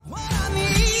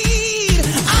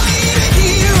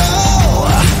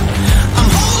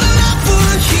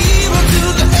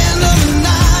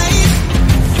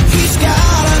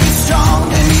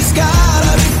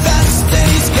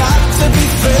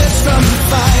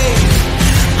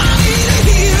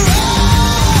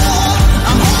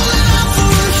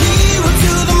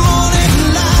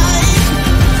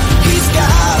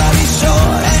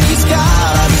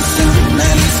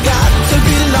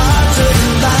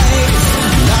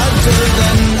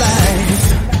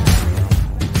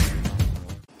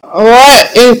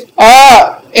What is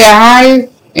up, guys?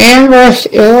 Amber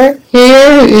Stewart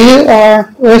here. You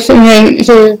are listening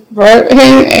to Broken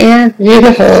and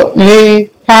Beautiful, the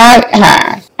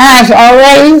podcast. As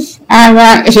always, I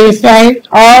want to thank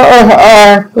all of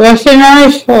our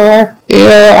listeners for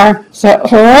your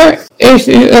support. If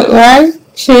you would like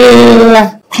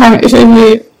to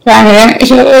contribute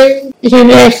financially to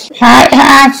this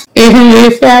podcast, you can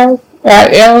do so by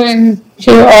going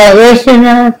to our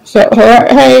listener support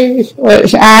page,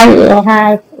 which I will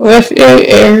have listed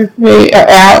in the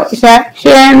About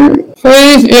section.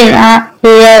 Please do not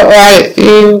feel like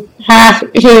you have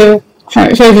to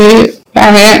contribute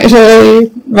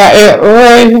financially, but it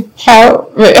would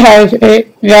help because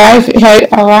it does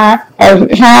take a lot of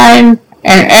time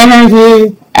and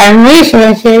energy and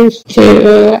resources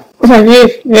to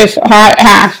produce this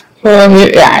podcast for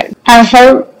you guys. I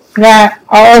hope that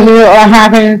all of you are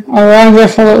having a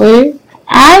wonderful week.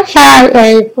 I had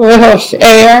a little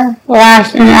scare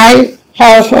last night,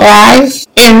 health-wise.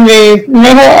 In the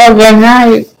middle of the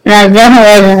night, my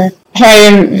ventilator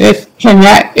had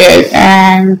disconnected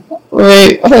and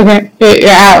we couldn't figure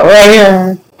out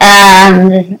later.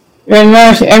 And the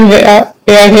nurse ended up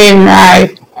getting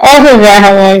my other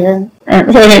ventilator and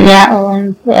putting that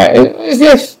one. But it was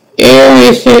just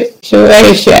eerie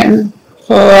situation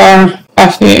for a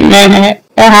few minutes,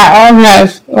 and I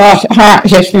almost lost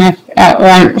consciousness at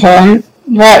one point,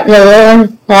 but the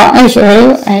Lord brought me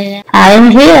through, and I am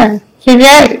here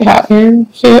today talking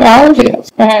to all of you.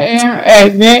 I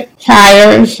am a bit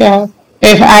tired, so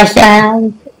if I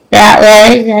sound that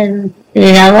way, then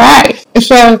you know why.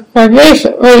 So for this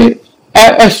week's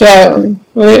episode,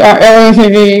 we are going to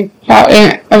be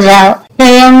talking about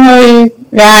family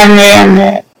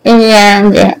dynamics,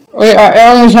 and we are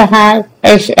going to have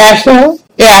a special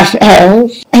guest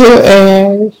host who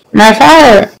is my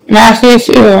father, Matthew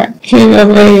Stewart. He will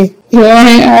be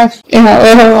joining us in a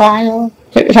little while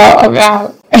to talk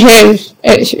about his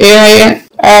experience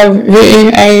of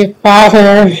being a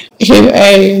father to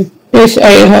a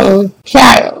disabled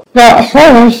child. But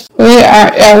first, we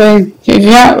are going to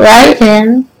jump right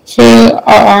in to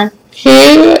our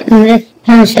two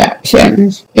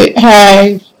misconceptions,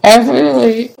 because every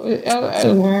week we go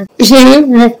over two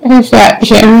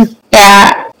misconceptions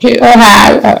that people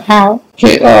have of how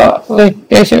people with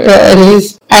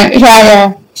disabilities and try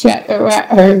to set the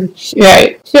record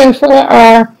straight. So for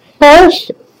our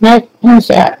first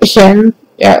misconception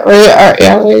that we are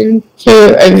going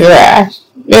to address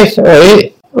this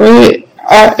week, we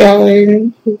are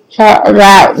going to talk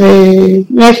about the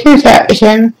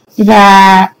misconception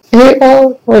that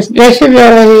people with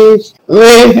disabilities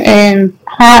live in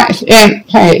constant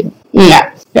pain. No,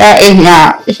 that is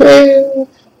not true.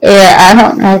 I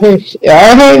don't know who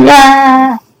started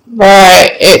that,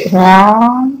 but it's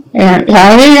wrong. And I'm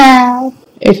telling you now,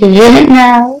 if you didn't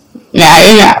know, now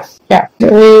you know. That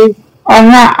we are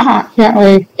not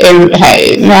constantly in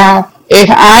pain. Now, if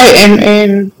I am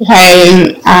in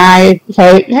pain, I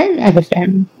take pain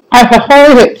medicine. I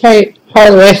prefer to take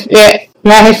holistic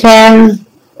medicine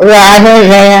rather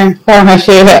than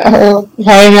pharmaceutical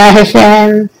pain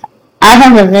medicine. I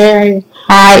have a very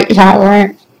high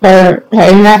tolerance for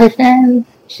pain medicine,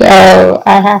 so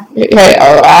I have to take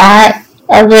a lot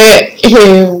of it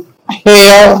to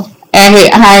feel any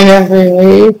kind of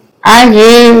relief. I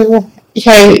do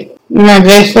take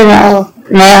medicinal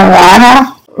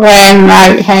marijuana when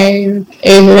my pain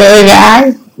is really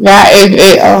bad. That is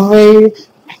the only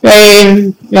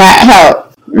thing that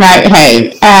helps my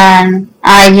pain. And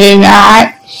I do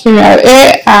not smoke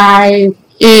it. I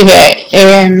eat it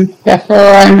in the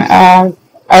form of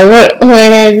a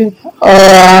liquid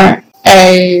or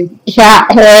a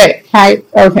chocolate type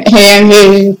of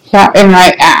candy, something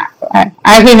like that.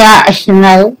 I do not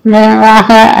smoke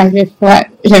marijuana. I just want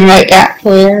to make that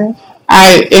clear.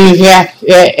 I ingest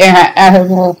it in an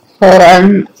edible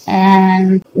form,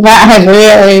 and that has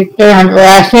really been a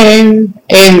blessing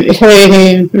in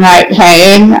treating my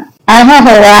pain. I have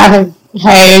a lot of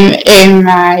pain in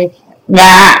my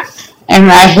back and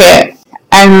my hip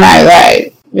and my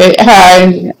leg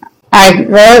because I've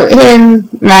broken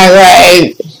my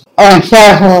legs on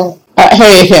several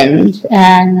occasions,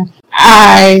 and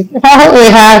I probably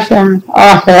have some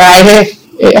arthritis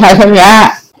because of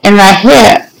that. And my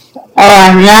hips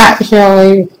are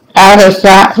naturally out of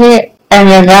socket, and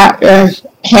the doctors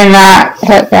cannot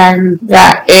put them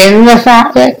back in the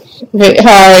sockets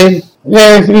because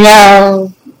there's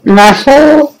no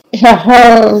muscle to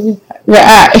hold the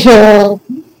actual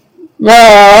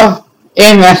ball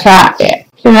in the socket.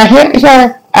 So my hips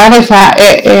are out of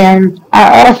socket, and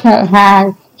I also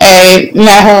have a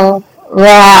metal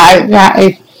rod that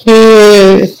is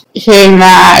fused to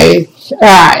my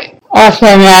right, also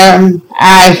known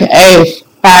as a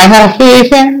spinal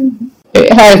fusion,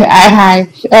 because I had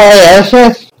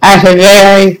scoliosis as a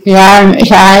very young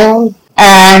child,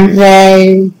 and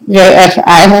they did a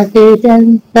spinal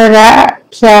fusion for that.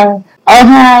 So I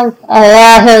have a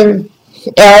lot of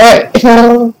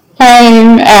skeletal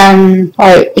pain and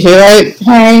like joint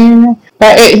pain,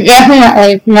 but it's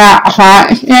definitely not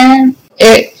constant.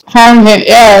 It comes and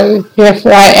goes just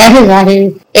like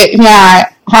everybody. It's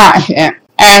not constant.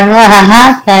 And when I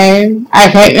have pain, I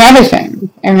take medicine,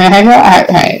 and I don't have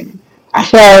pain.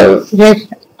 So this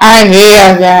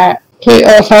idea that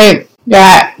people think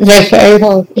that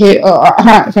disabled people are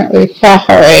constantly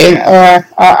suffering or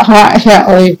are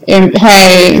constantly in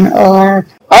pain or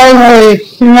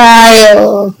always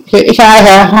smile to try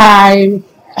to hide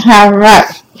how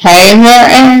much pain they're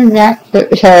in, that's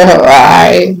sort of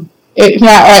lie. It's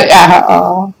not like that at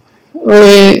all.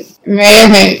 We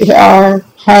manage our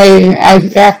pain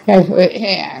as best as we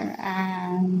can,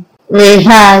 and we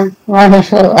have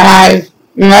wonderful lives.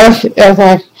 Most of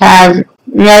us have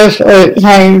mostly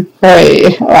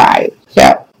pain-free lives.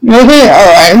 So, moving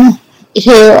on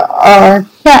to our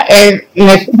second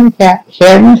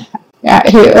misconception that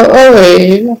people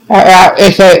believe about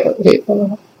disabled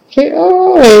people.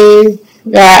 People believe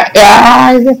that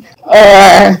God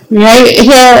or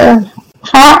nature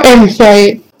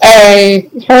compensate a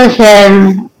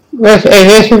person with a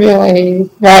disability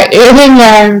by giving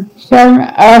them some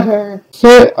other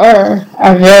super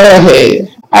ability.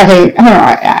 I think, oh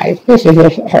my gosh, this is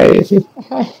just crazy.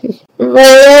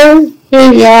 Where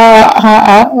do y'all come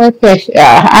up with this?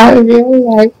 I would really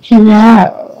like to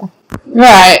know.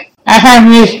 Right, I have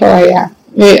news for you.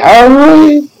 The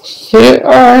only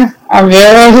super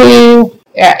ability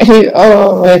that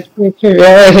people with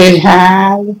disabilities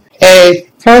have is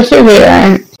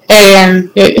perseverance and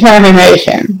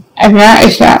determination. And that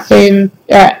is something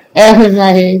that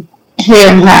everybody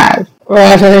can have,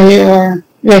 whether you're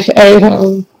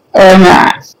disabled or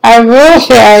not. I will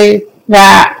say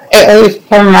that, at least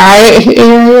from my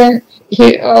experience,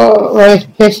 people with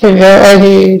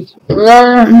disabilities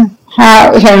learn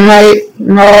how to make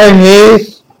more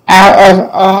use out of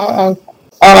all of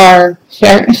our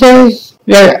senses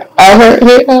than other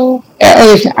people. At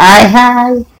least I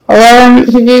have learned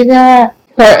to do that.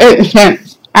 For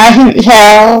instance, I can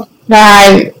tell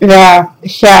by the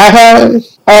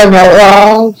shadows on the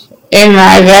walls in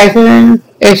my bedroom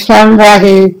if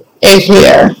somebody is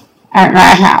here at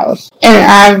my house. And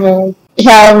I will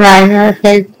tell my nurse,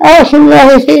 oh,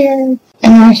 somebody's here.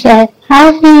 And I say,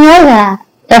 how do you know that?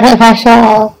 Because I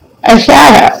saw a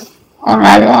shadow on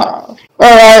my wall.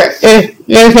 Or if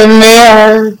there's a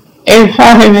mirror in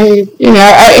front of me,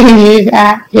 I can use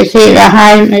that to see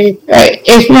behind me. But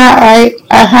it's not like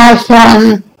I have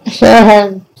some sort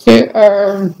of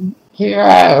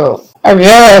superhero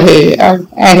ability of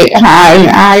any kind.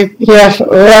 I just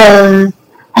learn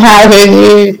how to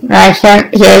use my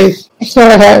senses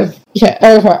sort of to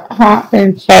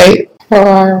overcompensate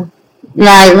for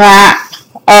my lack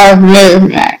of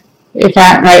movement, if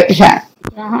that makes sense.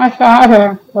 My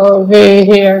father will be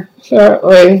here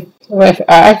shortly with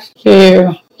us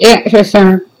to answer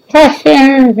some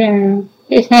questions and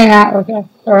just hang out with us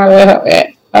for a little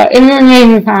bit. But in the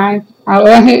meantime, I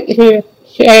wanted to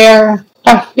share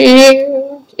a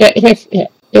few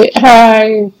statistics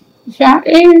because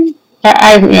something that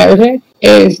I've noticed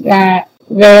is that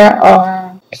there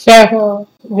are several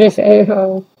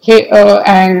disabled people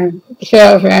and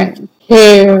children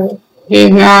who do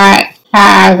not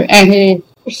have any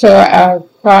sort of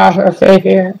father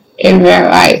figure in their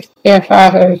life. Their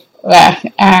father's left.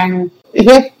 And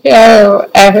just so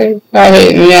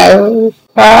everybody knows,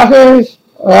 fathers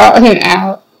walking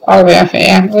out of their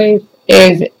families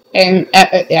is an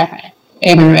epidemic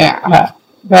in America.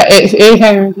 But it's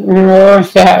even more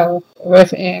so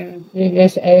within the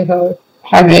disabled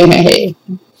community.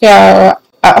 So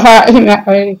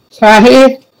approximately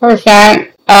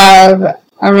 20% of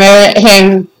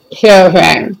American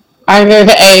children under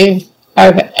the age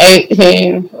of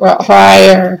 18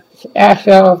 require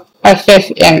special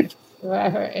assistance,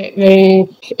 whether it be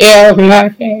skilled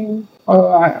nursing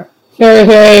or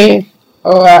surgery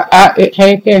or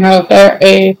occupational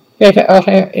therapy, physical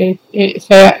therapy, speech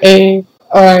therapy,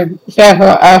 or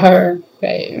several other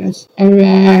things. And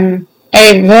then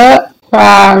a book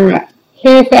from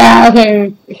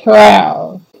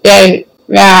 2012 states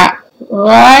that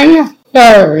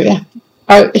 1/3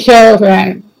 of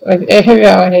children with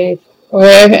disabilities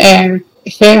live in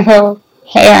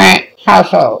single-parent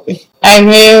households, and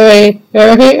nearly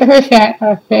 30%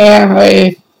 of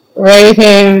families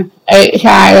raising a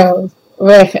child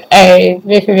with a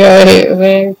disability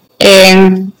live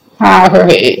in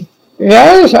poverty.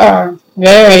 Those are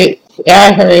very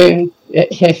staggering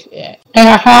statistics. And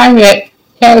I find it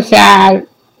so sad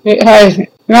because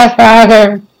my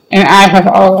father and I have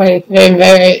always been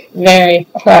very, very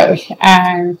close,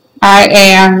 and I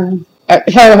am a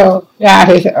total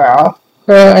daddy's girl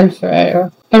through and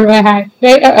through. And when I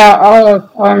think about all of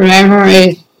our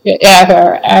memories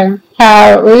together and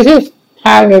how we just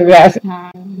have the best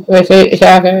time with each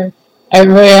other,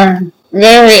 and we're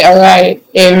very alike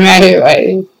in many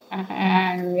ways.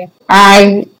 And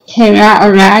I cannot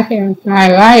imagine my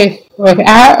life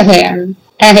without him.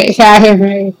 And it saddens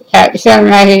me that so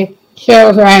many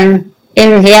children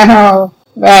in general,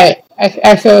 but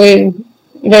especially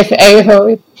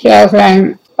disabled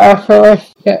children, are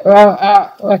forced to grow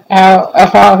up without a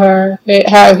father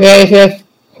because they just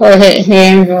couldn't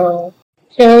handle.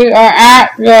 So we are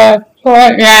at the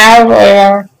point now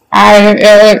where I'm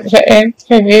going to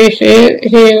introduce you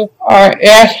to our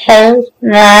guest host,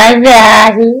 my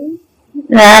daddy,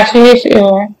 Matthew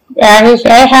Stewart. Daddy,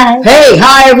 say hi. Hey,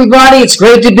 hi everybody. It's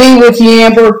great to be with you,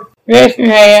 Amber. This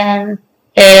man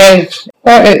is,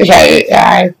 what is that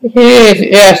guy? He is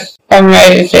just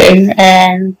amazing,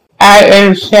 and I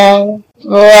am so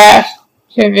blessed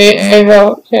to be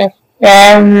able to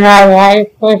spend my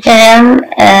life with him,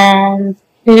 and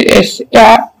he is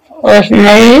stuck with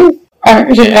me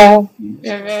until the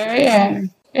very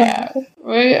end. So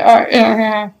we are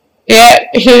gonna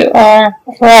get to our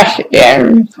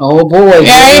questions. Oh boy,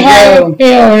 Very how you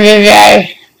feeling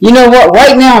today? You know what?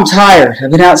 Right now I'm tired. I've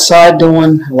been outside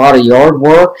doing a lot of yard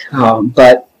work,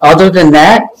 but other than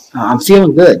that, I'm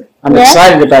feeling good. I'm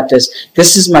excited about this.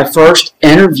 This is my first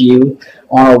interview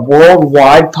on a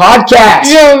worldwide podcast.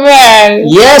 You're right.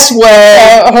 Yes,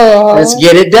 well, let's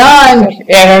get it done. Let's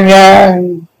get it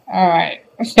done. All right.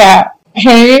 So,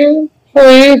 can you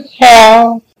please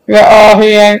tell the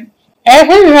audience?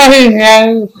 Everybody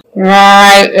knows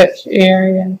my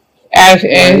experience as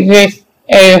a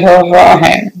disabled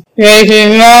woman. They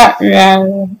do not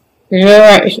know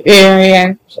your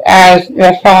experience as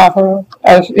the father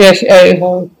of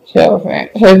disabled children.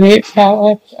 Can you tell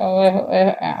us a little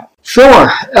bit about?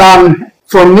 Sure.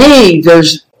 For me,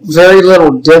 there's very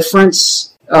little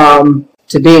difference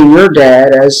to being your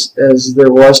dad as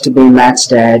there was to be Matt's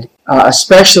dad,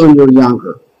 especially when you're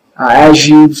younger.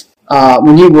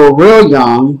 When you were real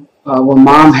young, when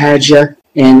mom had you,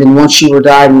 and then once you were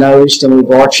diagnosed and we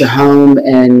brought you home,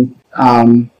 and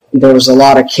there was a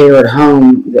lot of care at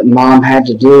home that mom had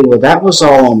to do. Well, that was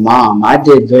all on mom. I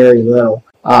did very little.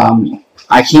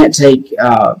 I can't take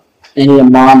any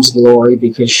of mom's glory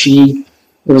because it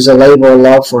was a labor of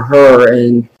love for her,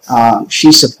 and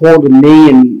she supported me,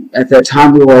 and at that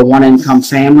time we were a one-income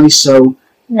family, so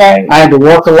right. I had to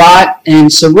work a lot,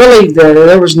 and so really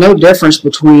there was no difference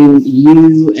between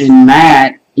you and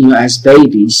Matt, as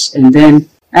babies. And then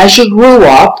as you grew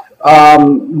up,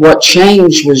 what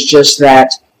changed was just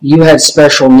that you had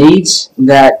special needs,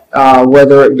 that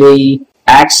whether it be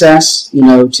access,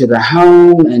 to the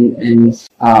home and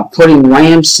putting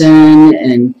ramps in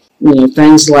and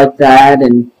things like that,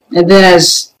 and then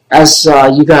as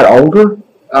you got older,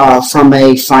 from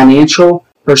a financial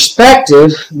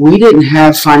perspective, we didn't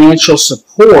have financial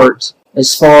support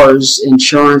as far as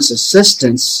insurance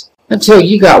assistance until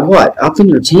you got up in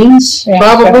your teens,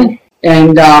 probably.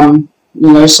 And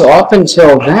so up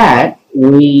until that,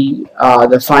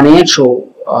 the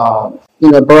financial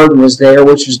burden was there,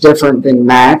 which was different than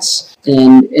Matt's.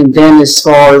 And then as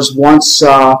far as once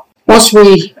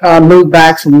we moved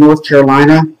back from North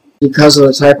Carolina, because of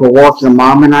the type of work your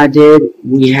mom and I did,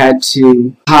 we had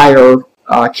to hire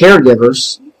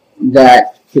caregivers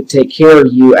that could take care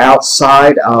of you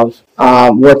outside of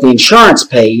what the insurance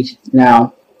paid.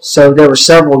 Now, so there were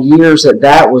several years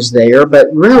that was there,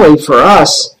 but really for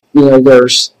us,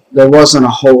 there wasn't a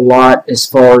whole lot as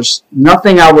far as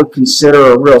nothing I would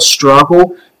consider a real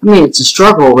struggle. I mean, it's a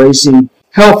struggle raising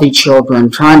healthy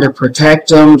children, trying to protect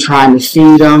them, trying to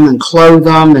feed them and clothe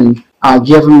them and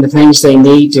give them the things they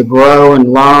need to grow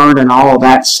and learn and all of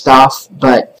that stuff.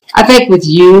 But I think with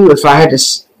you, if I had to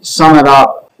sum it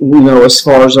up, as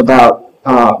far as about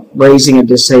raising a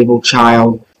disabled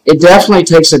child, it definitely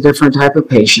takes a different type of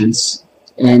patience.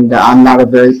 And I'm not a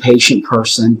very patient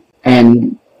person.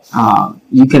 And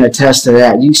you can attest to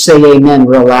that. You say amen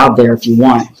real loud there if you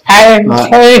want. I'm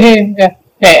saying that.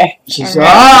 She's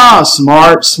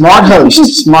smart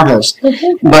host.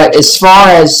 But as far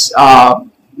as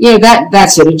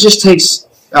that's it. It just takes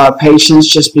patience,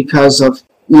 just because of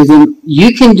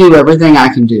you can do everything I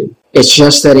can do. It's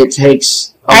just that it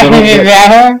takes a little bit. I can do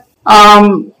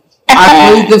better.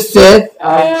 I plead the fifth.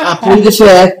 I plead the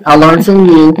fifth. I learned from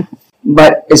you.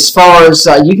 But as far as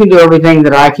you can do everything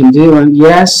that I can do, and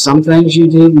yes, some things you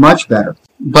do much better.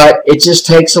 But it just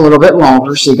takes a little bit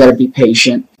longer, so you got to be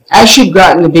patient. As you've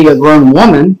gotten to be a grown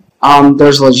woman,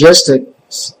 there's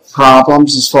logistics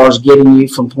problems as far as getting you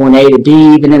from point A to B,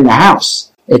 even in the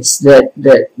house. It's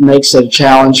that makes it a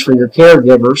challenge for your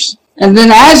caregivers. And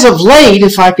then as of late,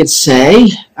 if I could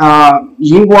say,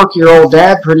 you work your old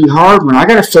dad pretty hard when I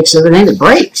got to fix everything that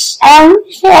breaks. I'm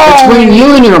sorry. Between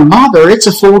you and your mother, it's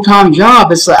a full-time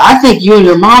job. It's like, I think you and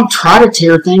your mom try to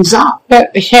tear things up.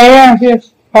 But Sharon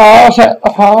just falls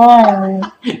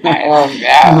apart.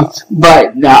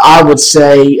 But I would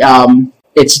say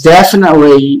it's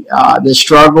definitely, the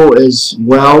struggle is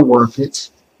well worth it.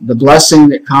 The blessing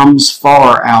that comes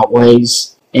far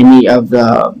outweighs any of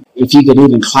the, if you could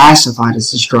even classify it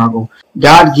as a struggle.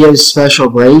 God gives special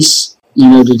grace,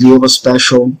 to deal with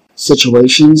special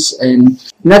situations, and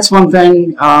that's one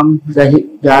thing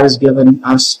that God has given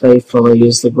us faithfully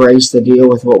is the grace to deal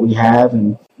with what we have,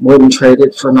 and wouldn't trade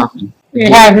it for nothing.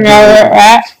 You have no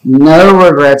regrets? No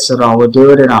regrets at all. Would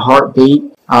do it in a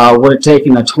heartbeat. Would have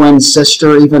taken a twin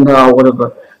sister, even though I would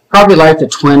have probably liked a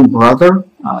twin brother.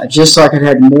 Just so I could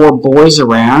have more boys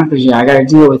around, because I got to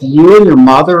deal with you and your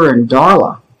mother and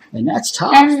Darla, and that's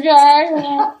tough.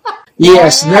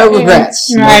 Yes, no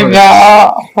regrets. My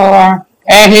daughter,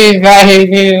 and he's ready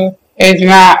to, is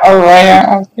not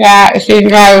aware of that. She's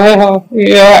my little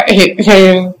girl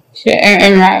too, sitting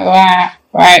in my lap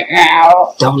right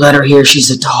now. Don't let her hear she's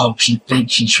a dog. She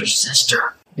thinks she's your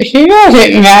sister. She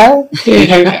doesn't know. She's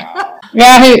a dog.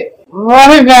 Now,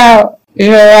 what about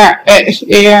your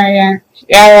experience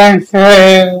going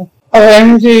through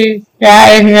Lindsay's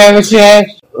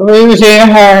diagnosis, losing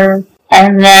her,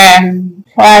 and then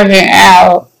finding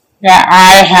out that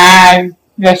I had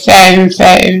the same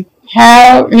thing?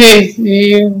 How did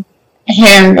you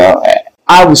handle it?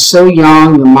 I was so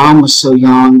young, your mom was so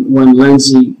young when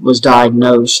Lindsay was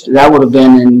diagnosed. That would have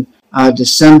been in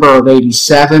December of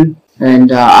 87,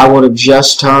 and I would have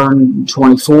just turned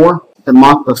 24 the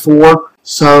month before.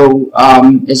 So,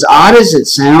 as odd as it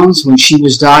sounds, when she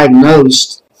was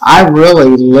diagnosed, I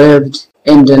really lived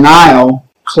in denial,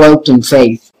 cloaked in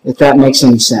faith, if that makes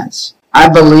any sense. I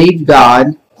believed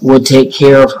God would take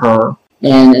care of her,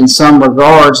 and in some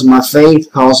regards, my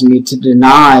faith caused me to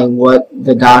deny what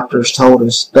the doctors told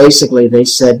us. Basically, they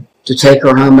said to take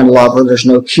her home and love her. There's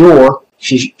no cure.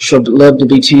 She should live to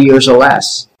be 2 years or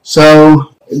less.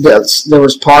 So, there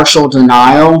was partial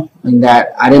denial in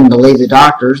that I didn't believe the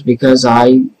doctors because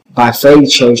I, by faith,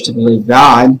 chose to believe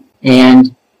God.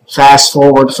 And fast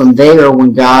forward from there,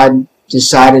 when God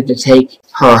decided to take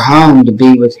her home to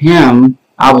be with Him,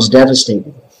 I was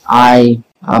devastated.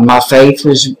 My faith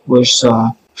was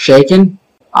shaken.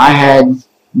 I had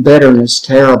bitterness,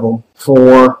 terrible,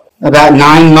 for about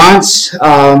 9 months.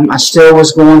 I still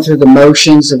was going through the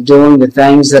motions of doing the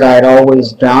things that I had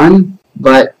always done,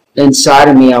 but inside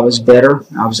of me, I was bitter.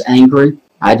 I was angry.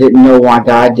 I didn't know why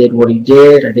God did what He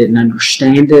did. I didn't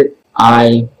understand it.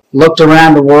 I looked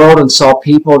around the world and saw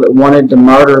people that wanted to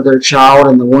murder their child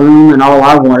in the womb, and all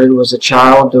I wanted was a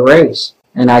child to raise.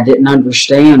 And I didn't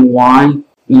understand why,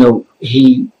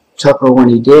 He took her when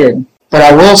He did. But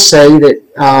I will say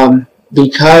that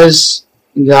because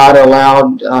God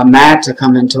allowed Matt to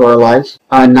come into our life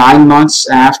 9 months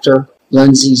after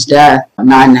Lindsay's death,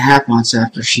 9.5 months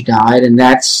after she died, and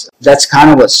that's kind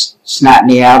of what snapped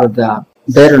me out of the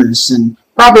bitterness and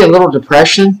probably a little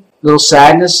depression, a little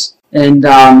sadness, and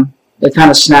it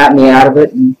kind of snapped me out of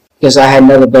it because I had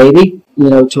another baby,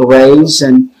 to raise,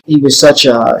 and he was such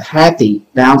a happy,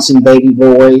 bouncing baby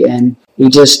boy, and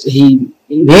he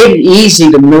made it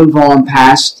easy to move on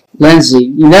past Lindsay.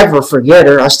 You never forget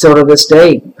her. I still to this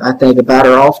day, I think about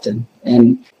her often.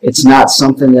 And it's not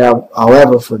something that I'll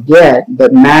ever forget,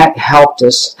 but Matt helped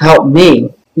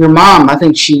me. Your mom, I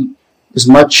think she was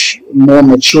much more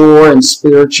mature and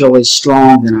spiritually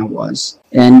strong than I was.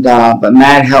 And but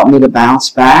Matt helped me to bounce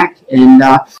back. And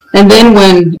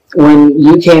then when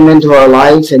you came into our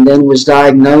life and then was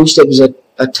diagnosed, it was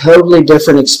a totally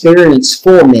different experience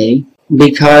for me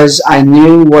because I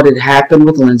knew what had happened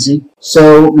with Lindsay.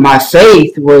 So my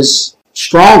faith was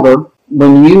stronger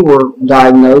when you were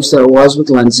diagnosed than it was with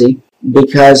Lindsay,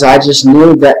 because I just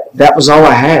knew that was all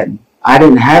I had. I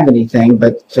didn't have anything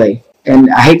but faith. And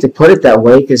I hate to put it that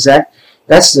way, because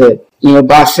that's the,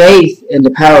 by faith and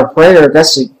the power of prayer,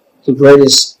 that's the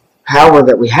greatest power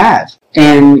that we have.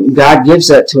 And God gives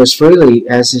that to us freely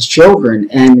as His children.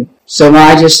 And so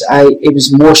it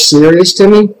was more serious to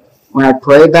me when I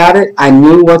pray about it. I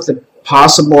knew what the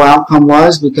possible outcome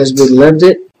was because we lived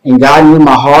it. and God knew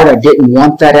my heart. I didn't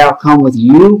want that outcome with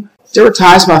you. There were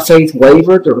times my faith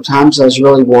wavered. There were times I was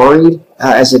really worried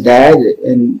as a dad,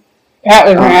 and that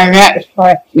was my next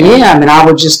question. Yeah, I mean, I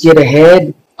would just get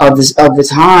ahead of the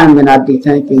time, and I'd be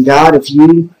thinking, God,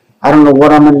 I don't know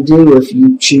what I'm going to do if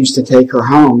you choose to take her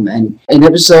home, and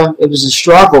it was a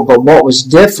struggle. But what was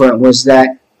different was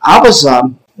that I was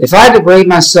if I had to grade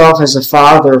myself as a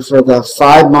father for the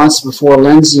 5 months before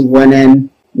Lindsay went in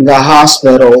the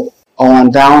hospital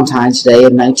on Valentine's Day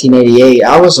in 1988,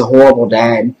 I was a horrible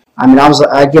dad. I mean,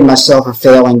 I'd give myself a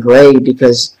failing grade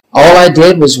because all I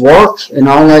did was work and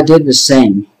all I did was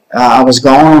sing. I was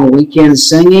going on the weekends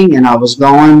singing, and I was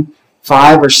going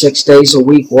 5 or 6 days a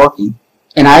week working.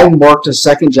 And I even worked a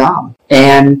second job.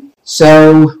 And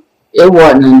so it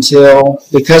wasn't until,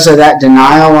 because of that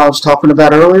denial I was talking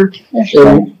about earlier,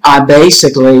 I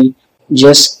basically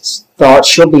just thought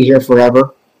she'll be here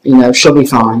forever. She'll be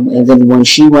fine. And then when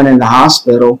she went in the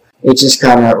hospital, it just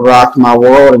kind of rocked my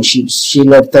world, and she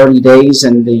lived 30 days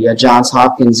in the Johns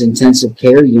Hopkins intensive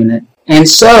care unit. And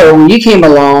so when you came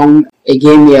along, it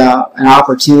gave me an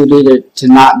opportunity to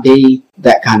not be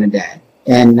that kind of dad.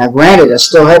 And now, granted, I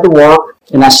still had to work,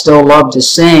 and I still loved to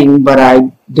sing, but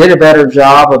I did a better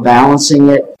job of balancing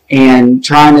it and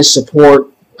trying to support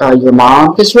your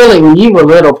mom. Because really, when you were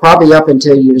little, probably up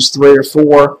until you was 3 or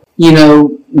 4,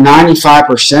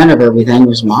 95% of everything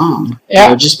was mom.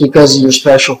 Yeah. Just because of your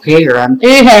special care.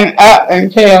 Even up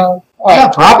until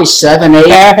probably 7, 8,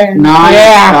 9.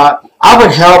 Yeah. I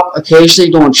would help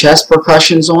occasionally doing chest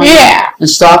percussions on you and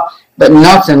stuff, but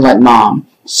nothing like mom.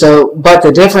 So, but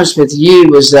the difference with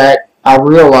you is that I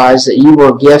realized that you were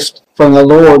a gift from the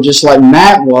Lord, just like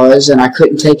Matt was, and I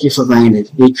couldn't take you for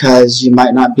granted because you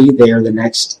might not be there the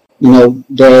next,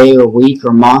 day or week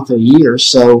or month or year.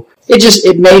 So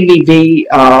it made me be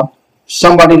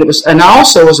somebody that was, and I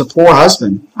also was a poor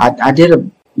husband. I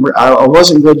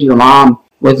wasn't good to your mom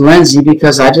with Lindsay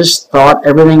because I just thought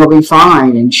everything will be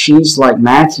fine, and she's like,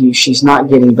 Matthew, she's not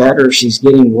getting better, she's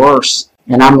getting worse.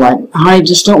 And I'm like, honey,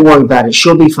 just don't worry about it,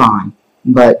 she'll be fine.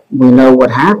 But we know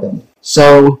what happened.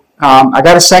 So I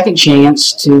got a second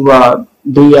chance to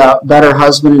be a better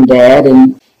husband and dad,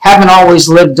 and haven't always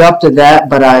lived up to that,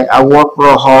 but I work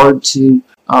real hard to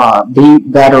be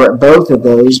better at both of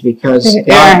those because and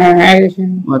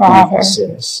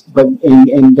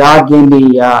God gave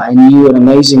me and you an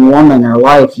amazing woman in her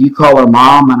life. You call her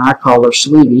mom, and I call her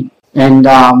sweetie. And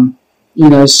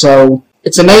so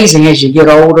it's amazing as you get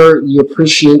older, you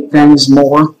appreciate things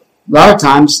more. A lot of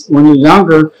times when you're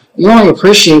younger, you only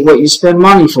appreciate what you spend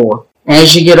money for. And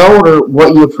as you get older,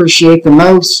 what you appreciate the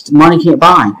most, money can't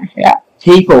buy. Yeah.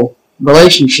 People,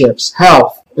 relationships,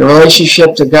 health, the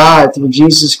relationship to God through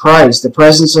Jesus Christ, the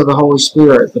presence of the Holy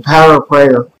Spirit, the power of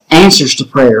prayer, answers to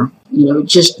prayer. You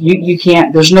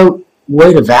can't, there's no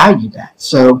way to value that.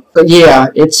 So, but yeah,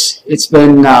 it's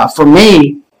been, for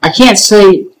me, I can't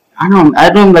say, I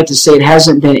don't like to say it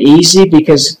hasn't been easy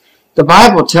because the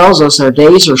Bible tells us our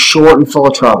days are short and full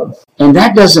of trouble. And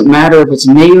that doesn't matter if it's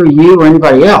me or you or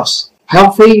anybody else,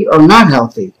 healthy or not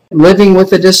healthy, living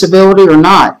with a disability or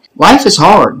not. Life is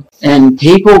hard, and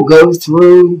people go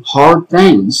through hard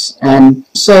things. And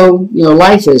so,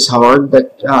 life is hard,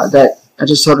 but I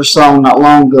just heard a song not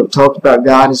long ago that talked about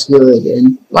God is good.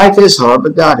 And life is hard,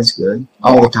 but God is good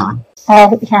all the time. All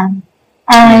the time.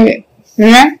 I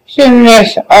mentioned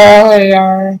this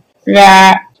earlier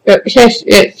that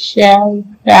it shows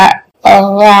that a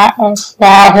lot of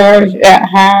fathers that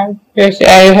have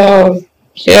disabled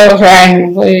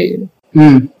children leave.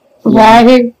 Why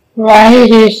did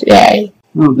you say?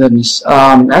 Oh, goodness.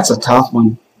 That's a tough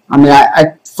one. I mean,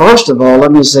 I first of all,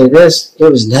 let me say this. It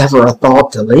was never a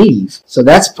thought to leave. So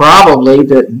that's probably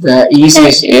the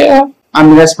easiest. Yeah. I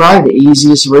mean, that's probably the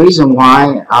easiest reason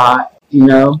why, I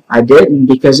didn't,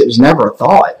 because it was never a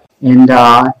thought. And,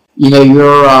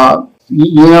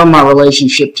 my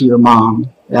relationship to your mom.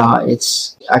 I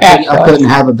couldn't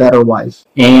have a better wife.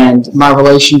 And my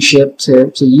relationship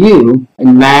to you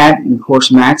and Matt, and of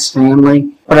course Matt's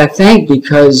family. But I think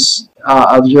because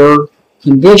of your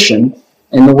condition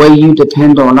and the way you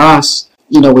depend on us,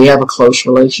 we have a close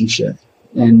relationship.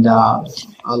 And I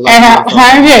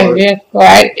love you.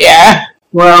 Yeah.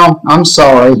 Well, I'm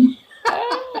sorry.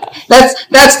 That's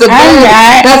the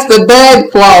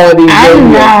bad quality.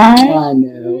 I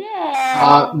know.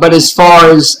 Yeah. But as far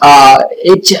as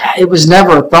it was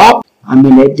never a thought. I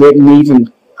mean, it didn't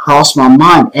even cross my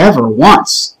mind ever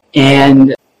once.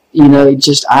 And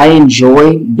I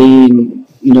enjoy being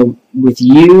with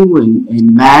you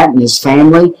and Matt and his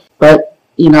family. But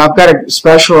I've got a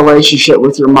special relationship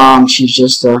with your mom.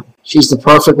 She's the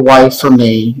perfect wife for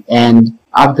me, and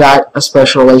I've got a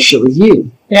special relationship with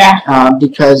you. Yeah.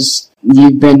 Because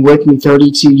you've been with me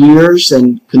 32 years,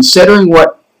 and considering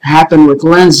what happened with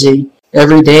Lindsay,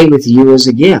 every day with you is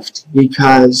a gift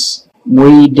because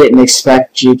we didn't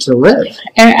expect you to live.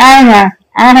 And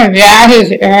I'm a daddy's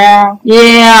girl.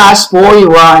 Yeah, I spoil you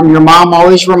right, and your mom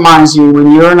always reminds me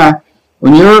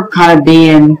when you're kind of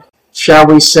being, shall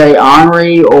we say,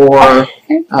 ornery or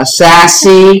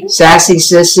sassy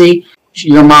sissy,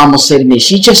 your mom will say to me,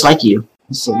 "She's just like you."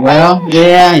 I said, "Well,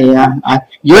 yeah.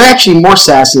 You're actually more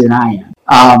sassy than I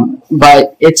am."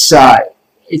 But it's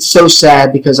so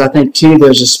sad because I think too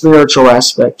there's a spiritual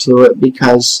aspect to it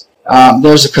because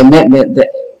there's a commitment that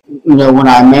when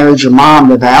I married your mom,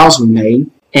 the vows we made,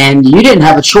 and you didn't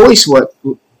have a choice what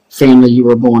family you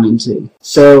were born into.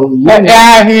 So but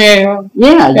God knew.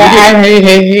 Yeah, that I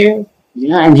needed you.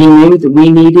 Yeah, and he knew that we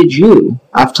needed you.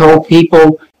 I've told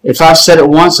people, if I've said it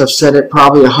once, I've said it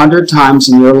probably 100 times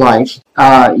in your life.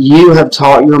 You have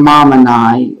taught your mom and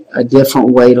I a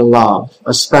different way to love,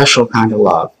 a special kind of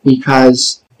love,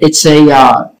 because it's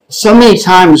so many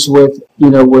times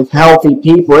with healthy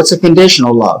people, it's a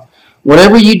conditional love.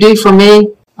 Whatever you do for me,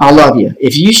 I'll love you.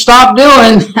 If you stop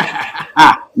doing,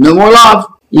 no more love.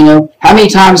 How many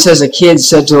times has a kid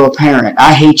said to a parent,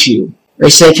 "I hate you"? They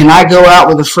say, "Can I go out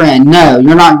with a friend?" "No,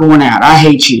 you're not going out. I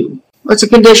hate you." Well, it's a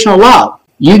conditional love.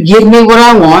 You give me what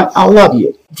I want, I'll love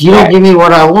you. If you don't give me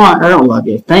what I want, I don't love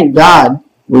you. Thank God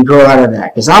we grow out of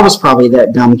that, because I was probably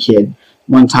that dumb kid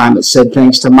one time that said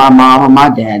things to my mom or my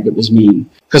dad that was mean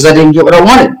because I didn't get what I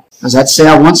wanted. Because I'd say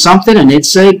I want something and they'd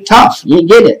say, "Tough, you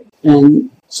get it." And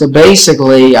so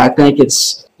basically, I think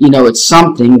it's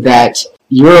something that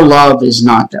your love is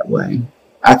not that way.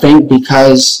 I think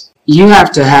because you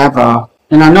have to have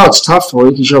and I know it's tough for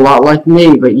you because you're a lot like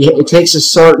me, but it takes a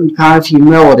certain kind of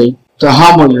humility to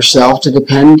humble yourself, to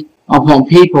depend upon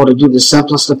people to do the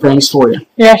simplest of things for you.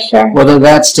 Yes, sir. Whether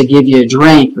that's to give you a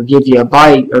drink or give you a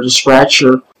bite or to scratch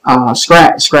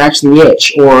the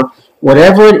itch or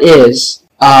whatever it is,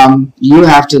 you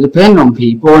have to depend on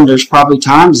people, and there's probably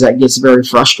times that gets very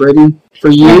frustrating for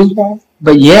you. Yes, sir.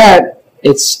 But yet,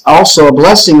 it's also a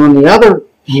blessing on the other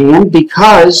hand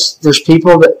because there's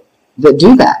people that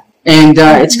do that. And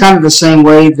it's kind of the same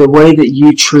way, the way that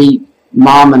you treat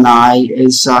Mom and I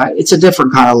is, it's a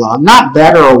different kind of love. Not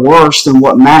better or worse than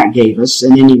what Matt gave us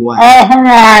in any way. Oh, come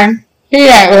on. He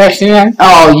ain't listening.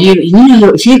 Oh,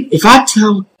 if I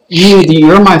tell you that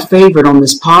you're my favorite on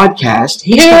this podcast,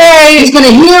 he's going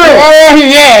to hear it. Oh,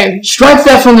 yeah. Strike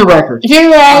that from the record.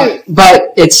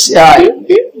 But it's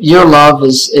your love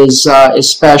is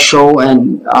special,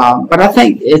 and but I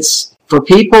think it's for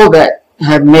people that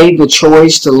have made the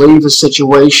choice to leave a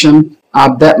situation. I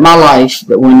bet my life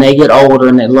that when they get older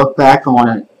and they look back on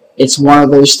it, it's one of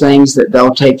those things that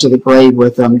they'll take to the grave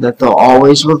with them that they'll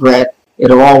always regret.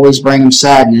 It'll always bring them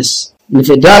sadness. And if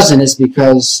it doesn't, it's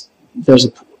because there's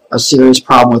a serious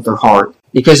problem with their heart.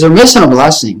 Because they're missing a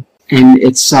blessing. And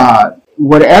it's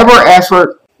whatever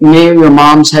effort me or your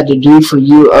mom's had to do for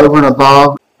you over and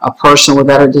above a person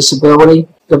without a disability,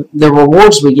 the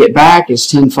rewards we get back is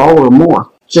tenfold or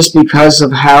more. Just because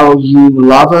of how you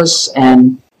love us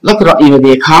and look at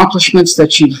the accomplishments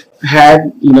that you've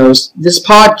had, this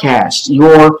podcast,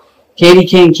 your Katie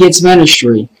King Kids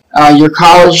Ministry, your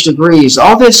college degrees,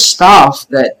 all this stuff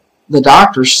that the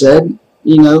doctor said,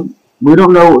 we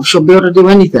don't know if she'll be able to do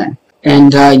anything.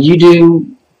 And you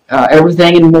do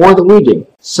everything and more than we do.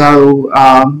 So,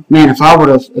 man, if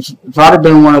I'd have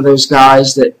been one of those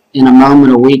guys that in a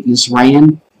moment of weakness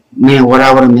ran, man, what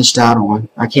I would have missed out on.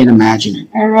 I can't imagine it.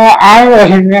 And I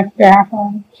would have missed out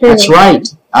on, too. That's right.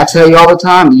 I tell you all the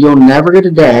time, you'll never get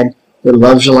a dad that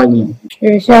loves you like me.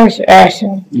 You're so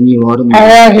special. And you are to me.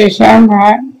 I love you so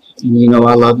much. And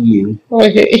I love you.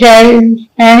 Would it change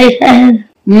anything?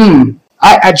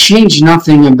 I'd change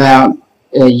nothing about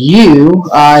you.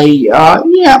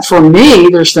 For me,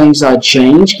 there's things I'd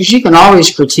change, because you can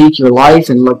always critique your life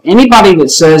and look. Anybody that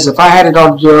says, if I had it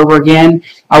all to do over again,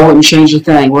 I wouldn't change a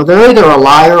thing. Well, they're either a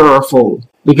liar or a fool,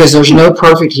 because there's no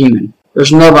perfect human.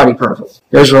 There's nobody perfect.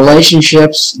 There's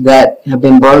relationships that have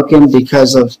been broken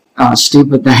because of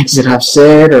stupid things that I've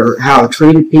said or how I've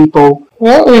treated people.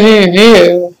 What would you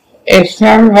do if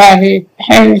somebody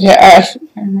came to us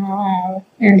in the house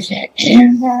and said,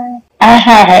 I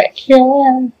had a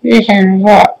killer, you can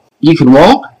walk? You can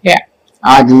walk? Yeah.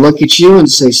 I'd look at you and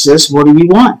say, "Sis, what do you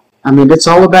want?" I mean, it's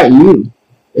all about you.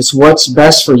 It's what's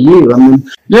best for you. I mean,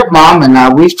 your mom and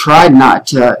I, we've tried not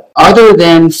to, other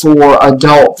than for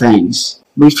adult things,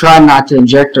 we've tried not to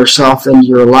inject ourselves into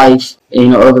your life,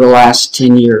 over the last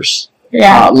 10 years.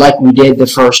 Yeah. Like we did the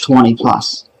first 20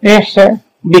 plus. Yes, sir.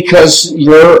 Because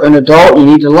you're an adult, you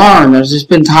need to learn. There's just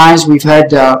been times we've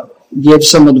had give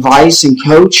some advice and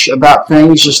coach about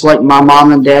things just like my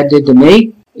mom and dad did to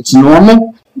me. It's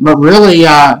normal, but really,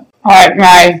 like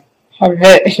my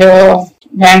habitual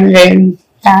spending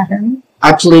pattern.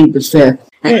 I plead the fifth.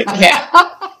 Yeah.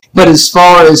 But as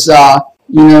far as,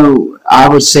 I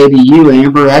would say to you,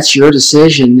 Amber, that's your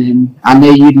decision. And I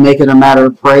know you'd make it a matter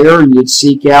of prayer and you'd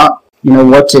seek out,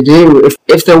 what to do.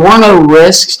 If there were no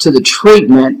risks to the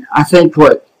treatment, I think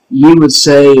what you would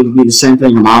say would be the same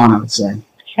thing your mom and I would say.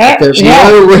 If there's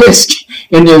no risk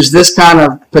and there's this kind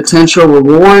of potential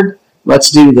reward,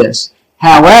 let's do this.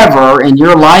 However, in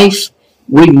your life,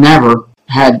 we've never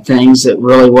had things that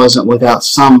really wasn't without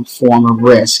some form of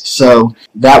risk. So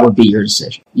that would be your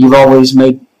decision. You've always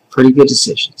made pretty good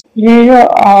decisions. You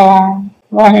are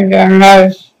one of the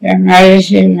most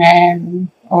amazing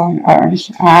men on earth.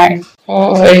 I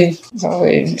fully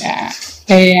believe that.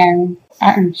 And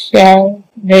I'm so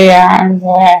beyond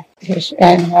blessed to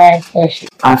spend life with you.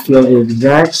 I feel the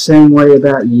exact same way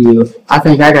about you. I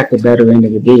think I got the better end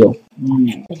of the deal.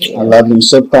 I love you. I'm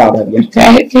so proud of you.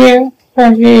 Thank you for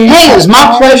being Hey, it was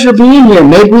my pleasure being here.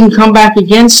 Maybe we can come back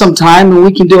again sometime and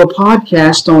we can do a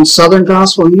podcast on Southern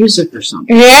gospel music or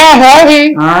something. Yeah,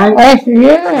 buddy. All right? Let's do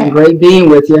it. Great being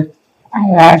with you. I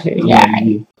love you,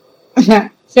 yeah.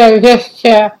 So just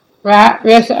to wrap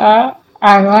this up,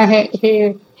 I wanted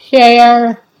to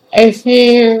share a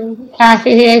few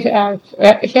passages of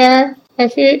scripture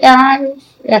with you guys.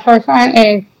 The first one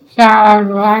is Psalm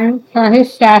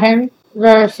 127,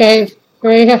 verses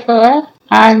 3 to 4.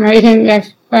 I'm reading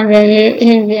this from the New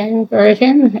Indian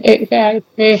Version. It says,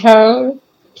 Behold,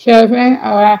 children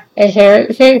are a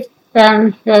heritage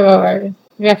from the Lord.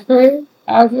 The fruit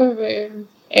of the womb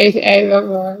is a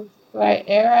reward. Like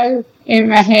arrows in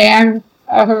the hand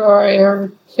of a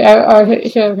warrior, so are the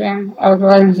children of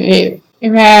one's youth.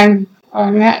 Amen. Our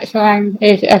next one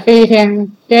is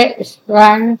Ephesians 6,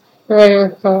 1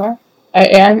 through 4.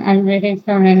 Again, I'm reading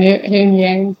from the New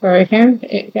Indian Version.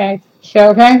 It says,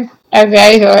 Children,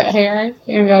 obey your parents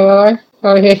in the Lord,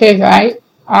 for this is right.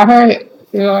 Honor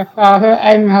your father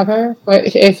and mother,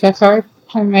 which is the first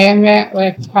commandment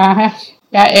with promise,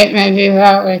 that it may be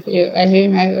well with you, and you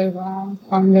may live long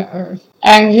on the earth.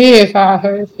 And you,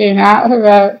 fathers, do not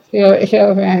provoke your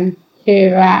children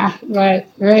to wrath, but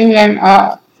bring them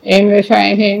up in the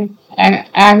training and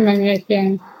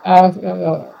admonition of the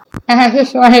Lord. And I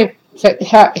just wanted to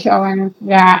touch on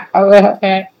that a little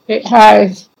bit,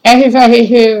 because anybody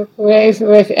who lives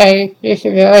with a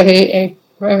disability is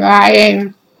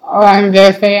relying on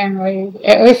their family,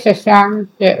 at least to some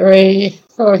degree,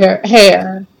 for their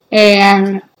care.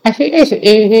 And I think it's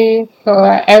easy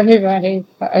for everybody,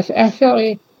 but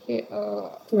especially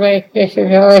people with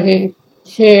disabilities,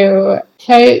 to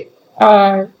take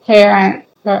our parents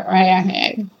for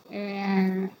granted.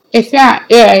 And it's not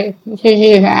good to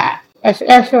do that,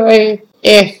 especially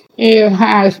if you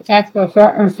have special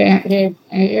circumstances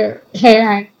and your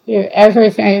parents do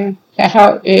everything to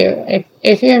help you.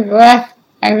 If you're blessed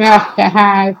enough to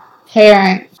have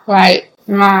parents like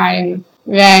mine,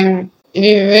 then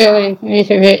you really need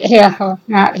to be careful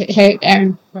not to take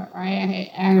them for granted.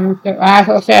 And the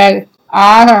Bible says,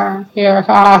 honor your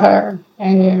father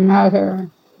and your mother,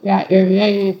 that your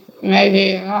days may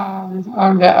be long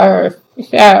on the earth.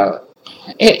 So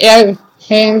it is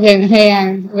hand in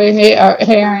hand. We need our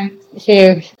parents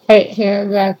to take care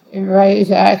of us and raise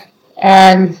us.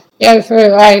 And go through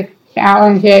life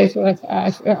challenges with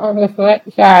us. But on the flip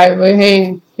side, we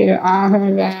need to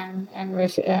honor them and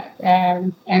respect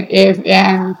them and give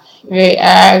them the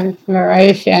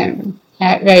admiration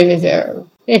that they deserve.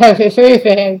 Because the truth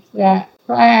is that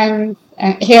friends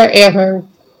and caregivers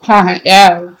can't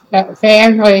go, but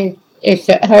family is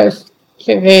supposed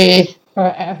to be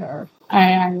forever.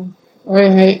 And we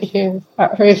need to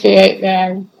appreciate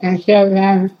them and show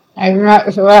them as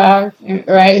much love and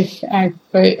grace as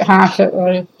we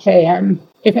possibly can.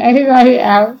 If anybody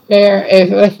out there is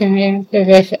listening to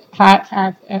this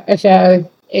podcast episode,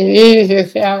 if you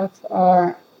yourself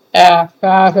are a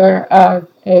father of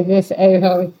a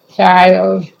disabled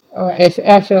child or a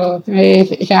special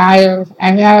needs child,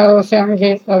 I know some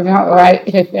people don't like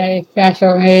to say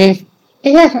special needs.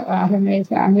 It doesn't bother me,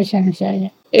 so I'm just going to say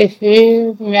it. If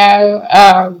you know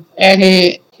of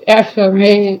any special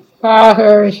needs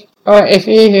fathers, or if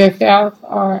you yourself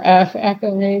are a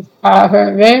special needs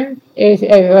father, there is a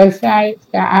website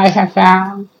that I have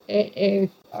found. It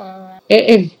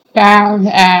is found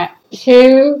at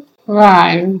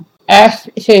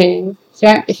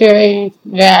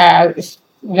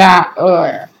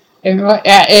 21stcenturydads.org. And what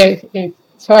that is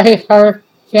 21st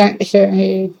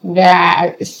Century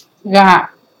Dads.org.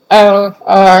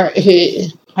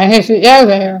 And if you go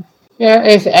there, there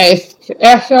is a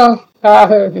special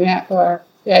father's network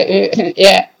that you can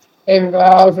get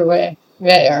involved with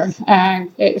there.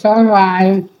 And it's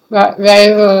online, but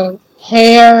they will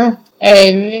pair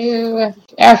a new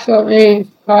special needs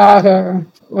father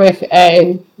with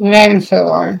a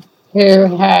mentor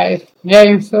who has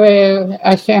been through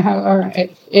a similar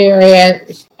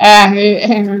experience, and you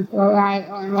can rely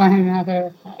on one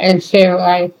another and share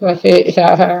life with each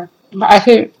other. I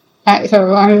think that's a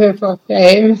wonderful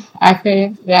thing. I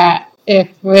think that if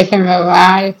we can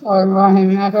rely on one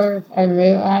another and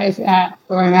realize that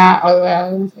we're not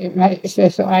alone, it makes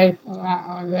this life a lot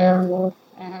more bearable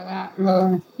and a lot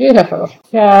more beautiful.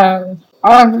 So,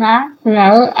 on that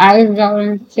note, I'm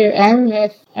going to end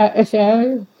this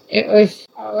episode. It was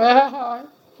a little hard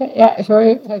to get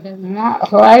through because I'm not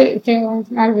quite feeling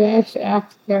my best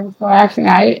after last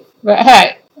night. But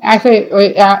hey, I think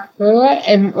we got through it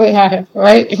and we had a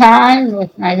great time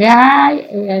with my dad,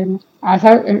 and I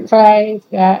hope and pray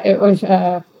that it was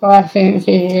a blessing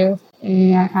to you.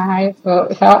 And I will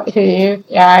talk to you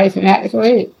guys next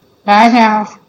week. Bye now.